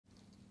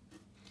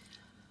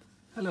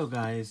Hello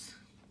guys,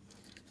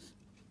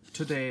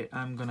 today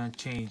I'm gonna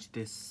change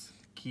this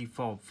key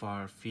fob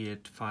for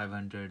Fiat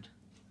 500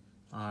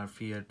 or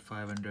Fiat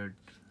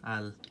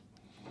 500L.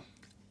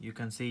 You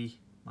can see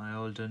my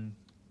olden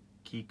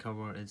key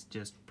cover is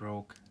just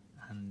broke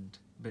and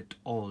bit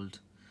old,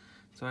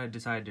 so I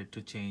decided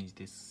to change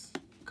this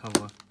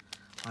cover.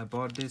 I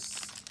bought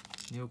this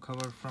new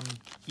cover from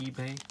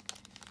eBay,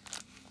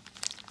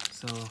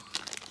 so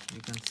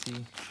you can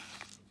see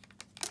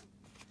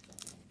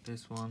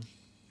this one,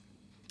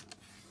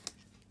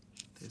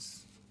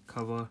 this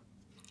cover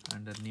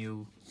and a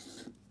new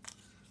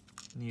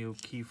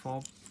key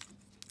fob.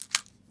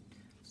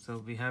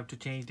 So we have to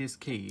change this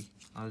key.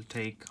 I'll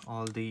take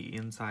all the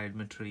inside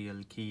material,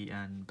 key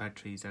and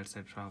batteries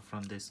etc.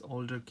 from this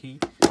older key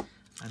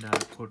and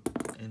I'll put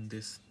in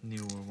this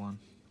newer one.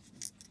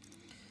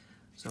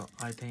 So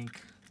I think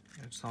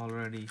it's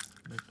already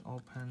a bit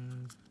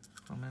open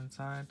from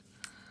inside.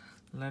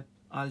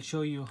 I'll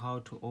show you how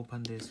to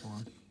open this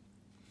one.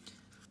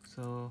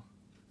 So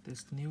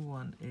this new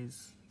one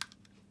is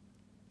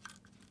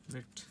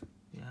bit,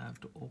 you have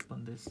to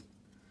open this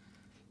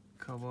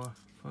cover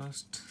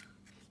first.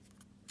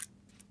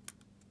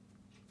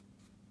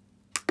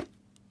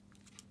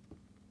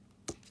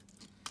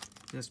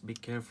 Just be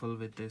careful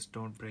with this,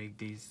 don't break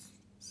these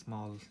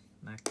small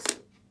necks.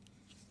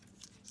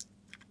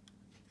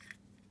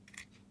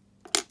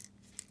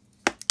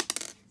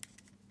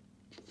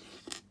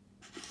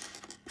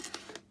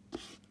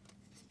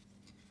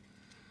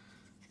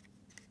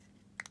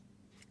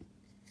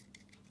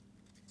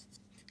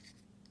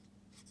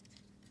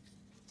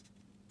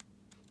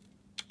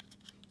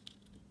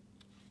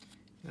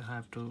 You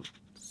have to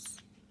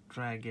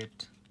drag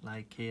it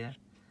like here.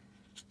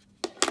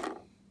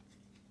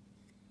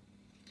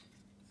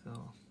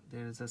 So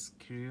there is a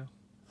screw,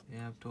 you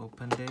have to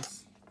open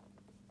this.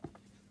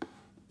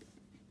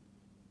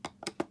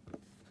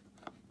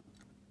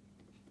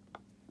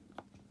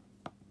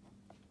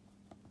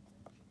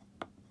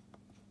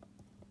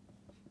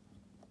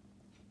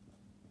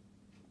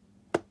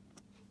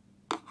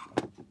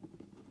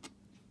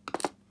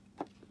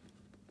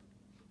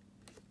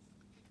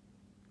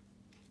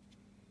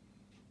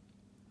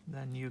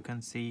 Then you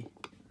can see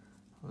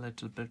a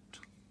little bit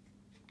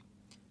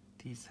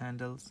these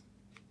handles,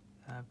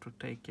 you have to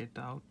take it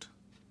out.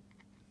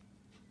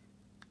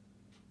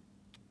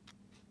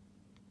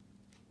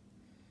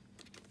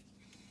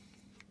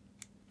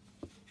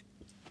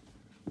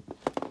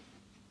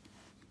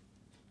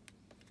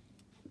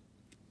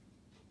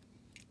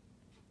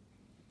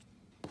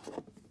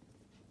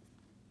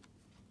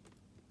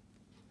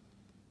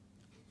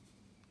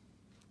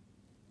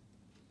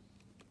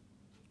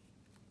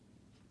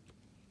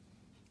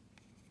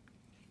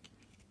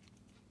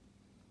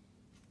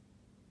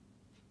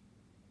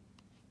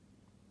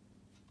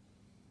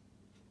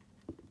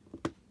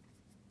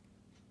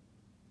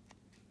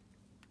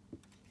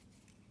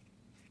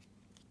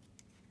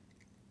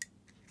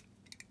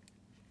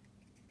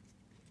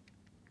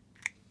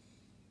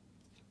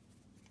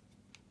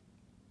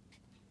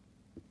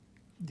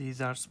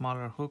 These are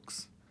smaller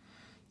hooks,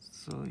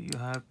 so you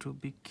have to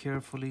be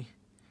carefully,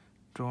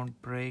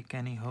 don't break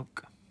any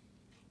hook.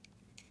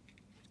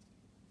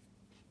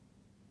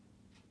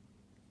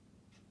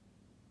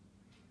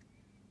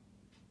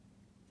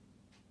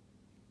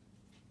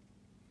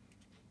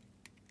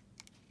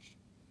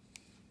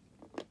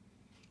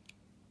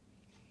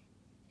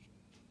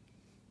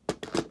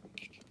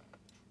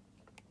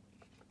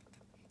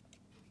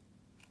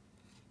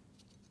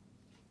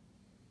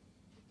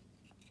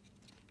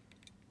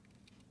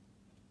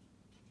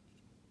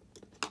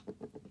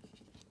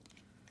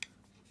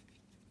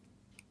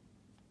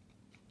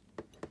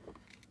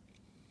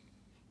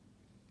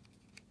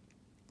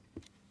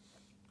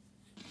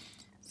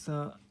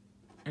 So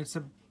it's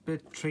a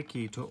bit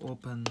tricky to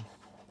open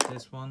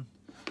this one.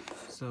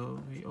 So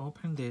we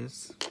open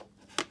this.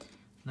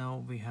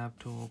 Now we have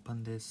to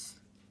open this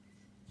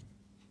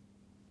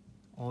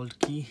old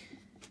key.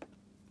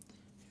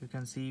 You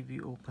can see we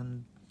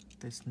open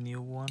this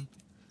new one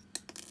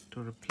to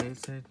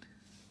replace it.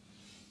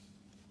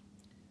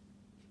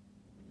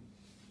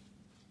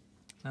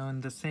 Now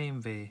in the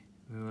same way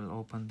we will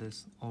open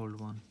this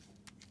old one.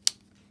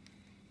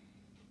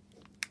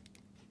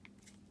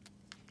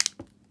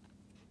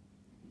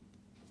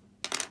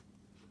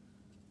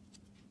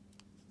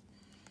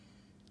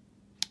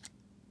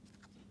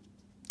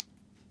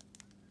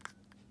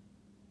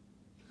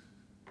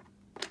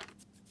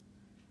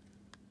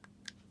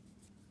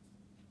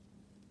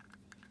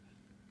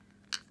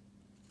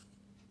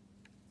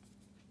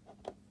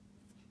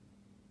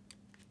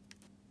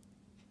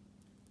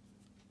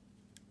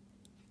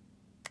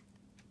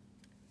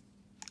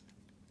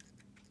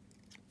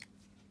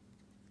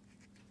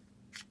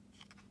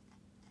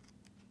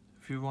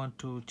 If you want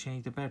to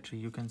change the battery,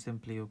 you can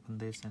simply open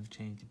this and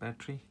change the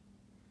battery.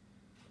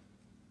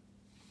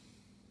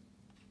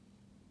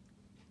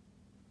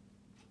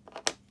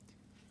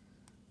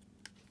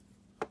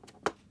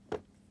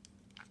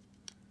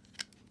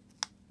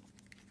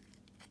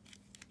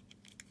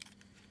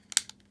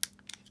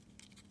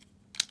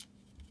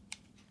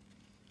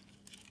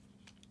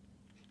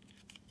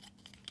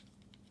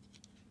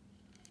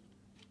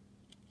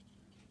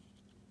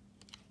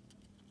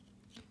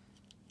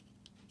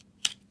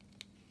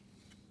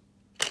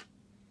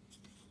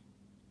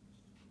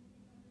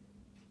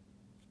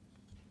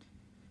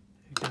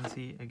 can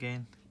see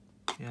again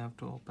you have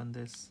to open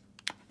this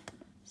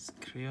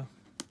screw.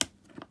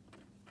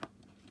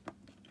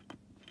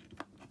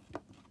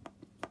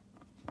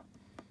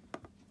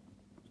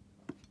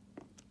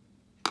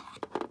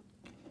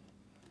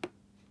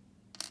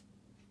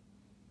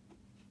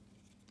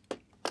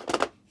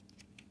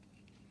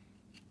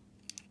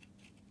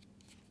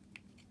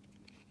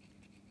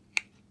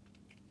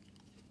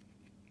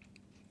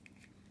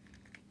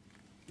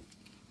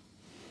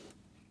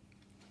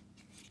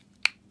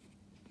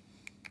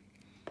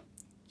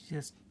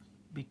 Just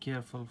be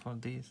careful for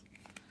these.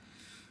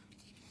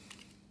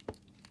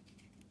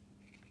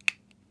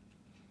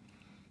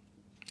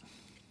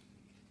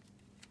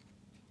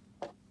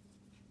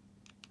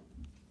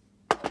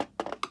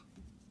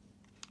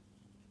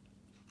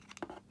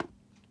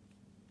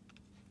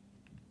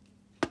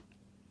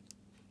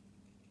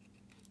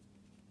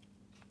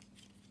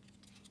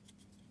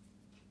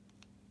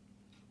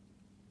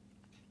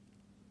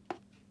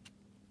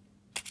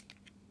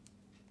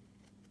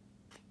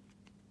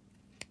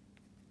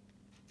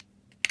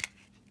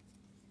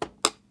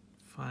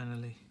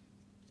 Finally,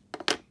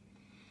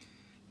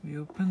 we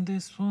open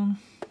this one.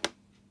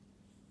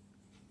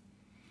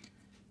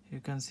 You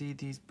can see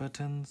these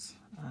buttons,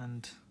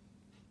 and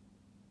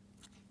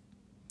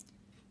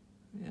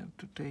we have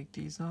to take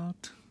these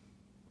out.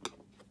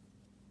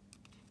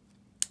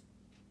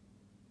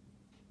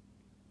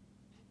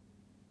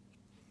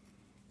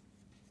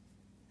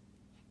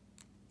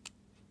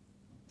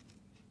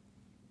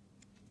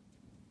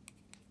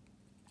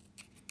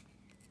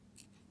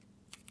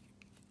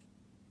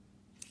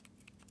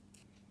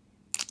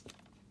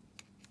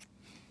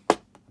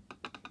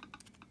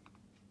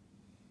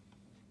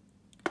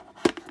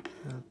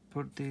 We'll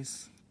put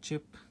this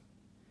chip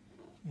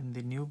in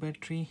the new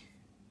battery.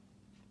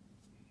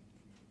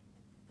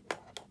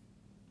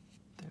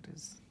 That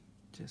is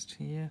just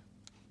here.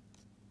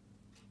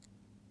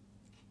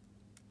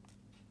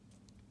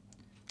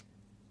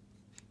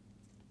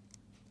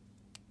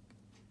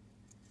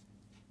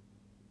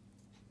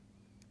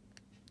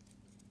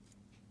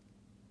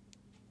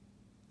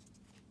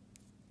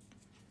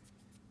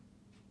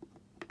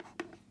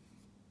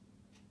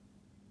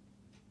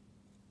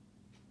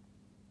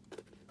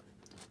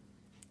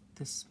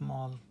 This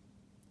small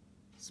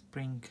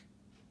spring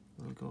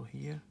will go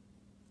here.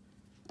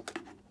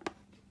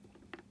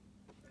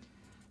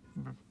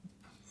 But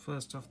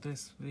first of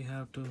this, we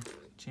have to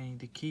change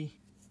the key.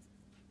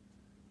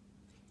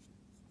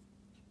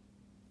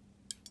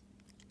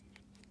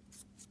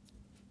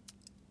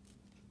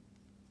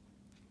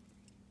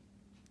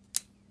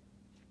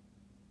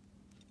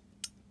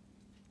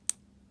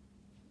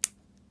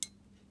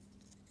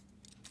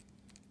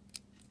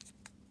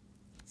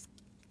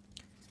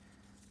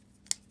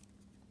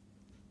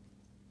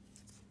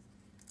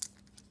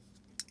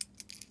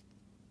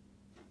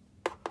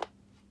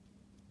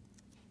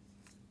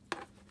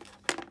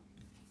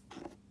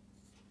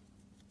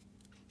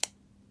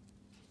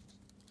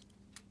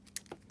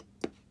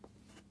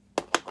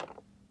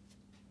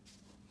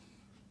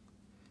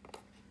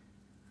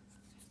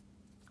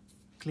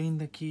 Clean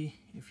the key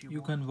if you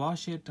want. Can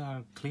wash it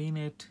or clean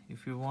it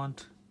if you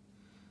want.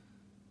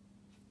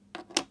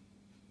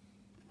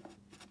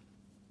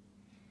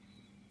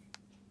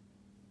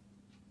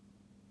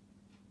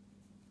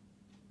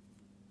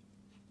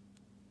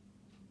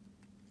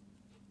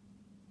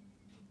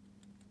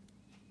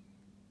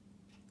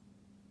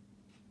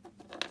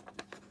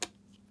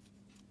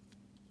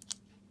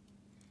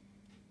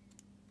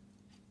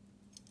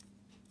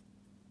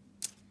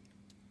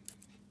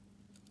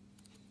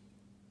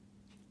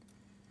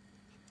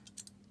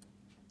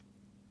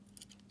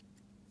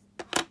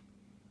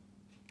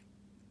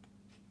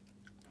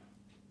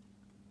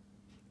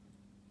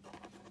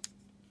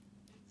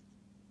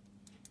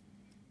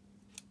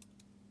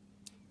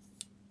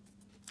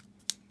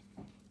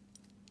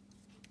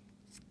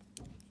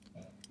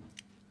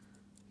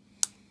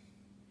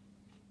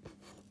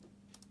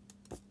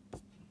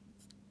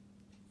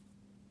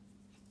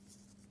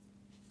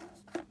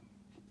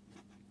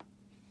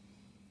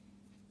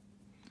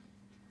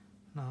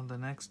 Now the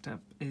next step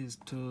is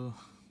to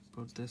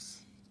put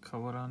this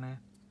cover on it.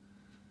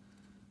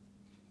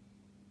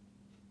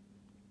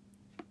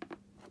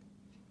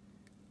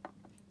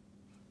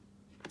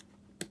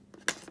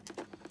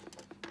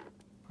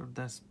 Put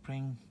the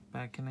spring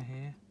back in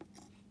here,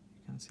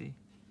 you can see.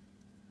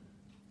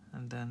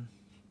 And then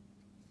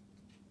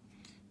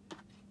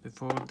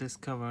before this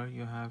cover,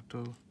 you have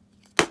to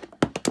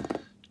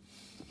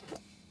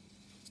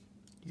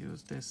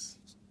use this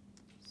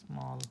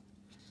small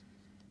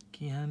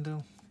key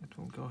handle. It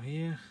will go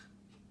here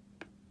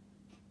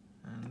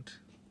and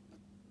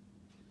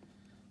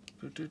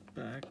put it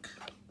back.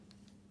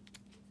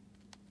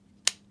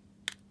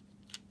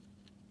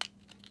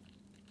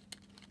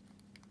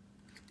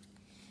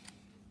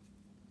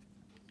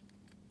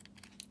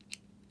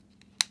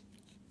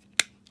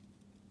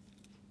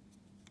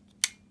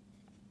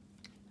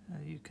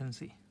 You can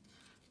see.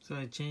 So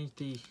I changed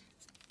the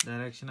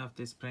direction of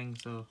the spring,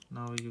 so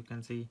now you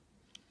can see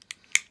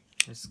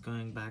it's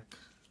going back.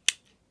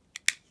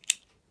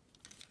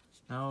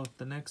 Now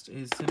the next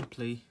is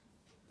simply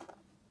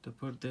to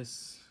put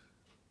this,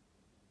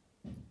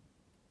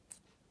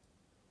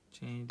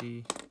 change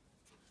the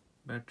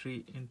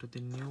battery into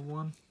the new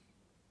one,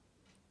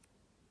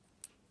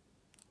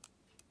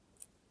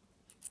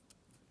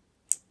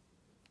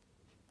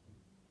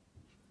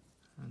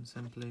 and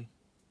simply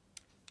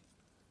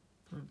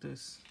put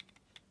this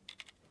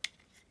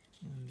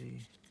in the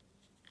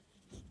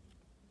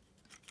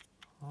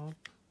hop.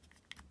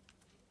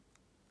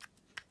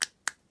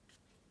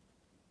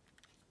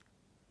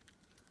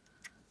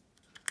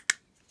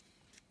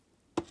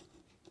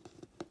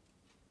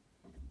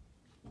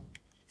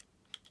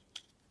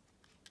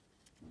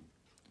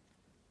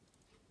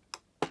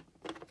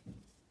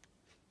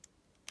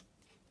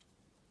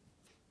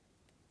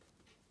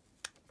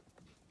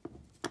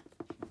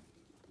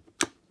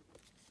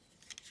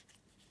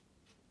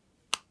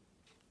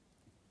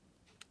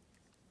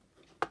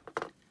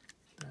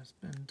 That's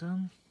been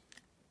done,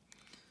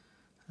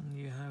 and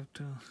you have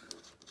to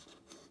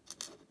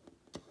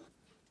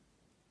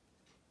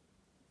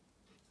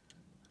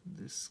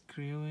this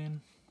screw in.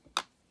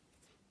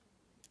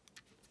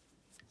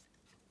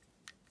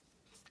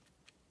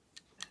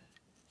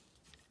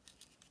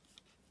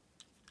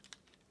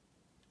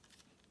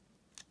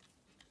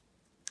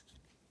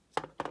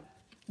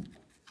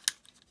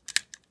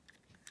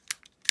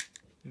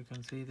 You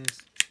can see this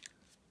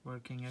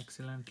working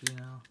excellently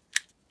now.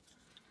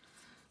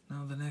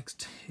 Now the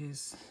next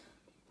is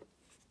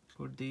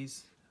put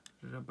these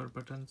rubber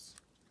buttons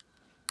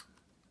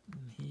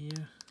in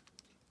here.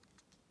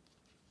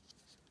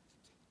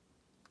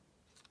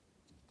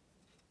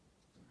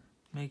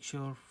 Make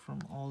sure from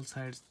all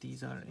sides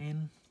these are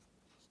in.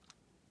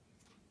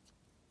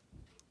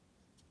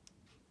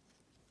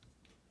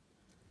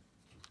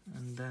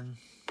 And then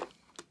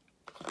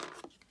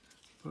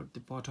put the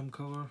bottom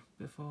cover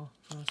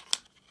first.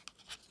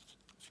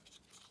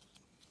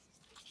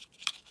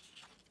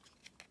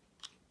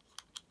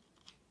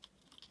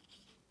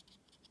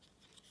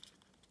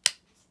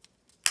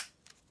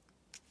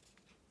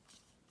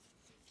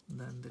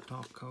 Then the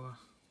top cover.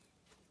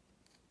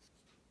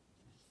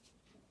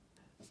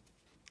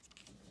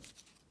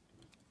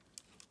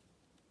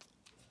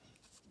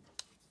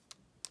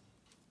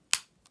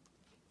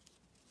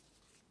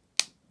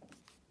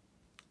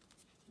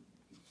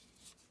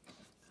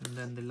 And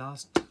then the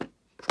last,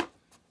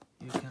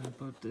 you can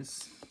put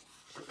this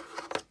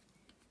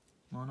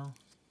mono.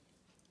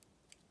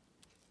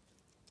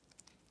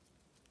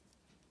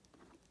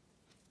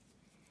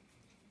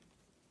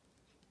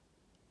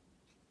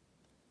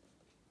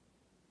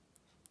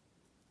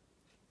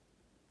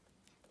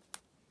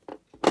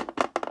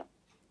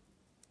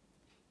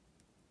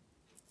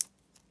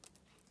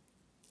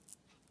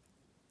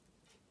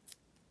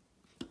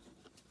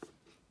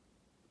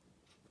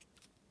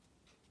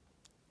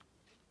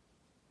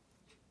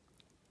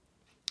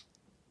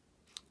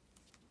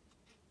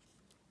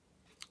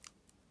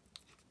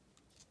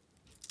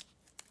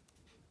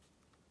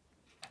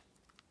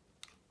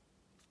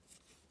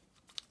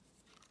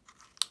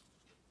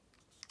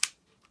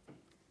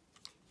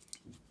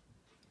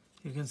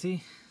 You can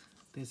see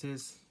this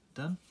is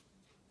done.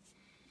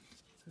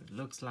 So it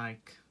looks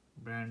like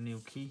brand new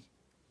key.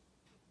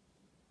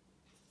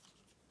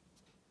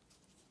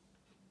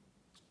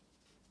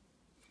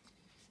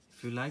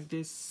 If you like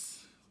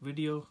this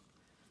video,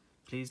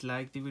 please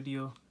like the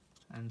video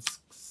and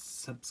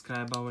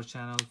subscribe our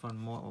channel for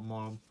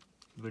more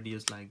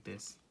videos like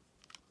this.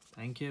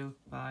 Thank you.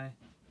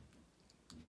 Bye.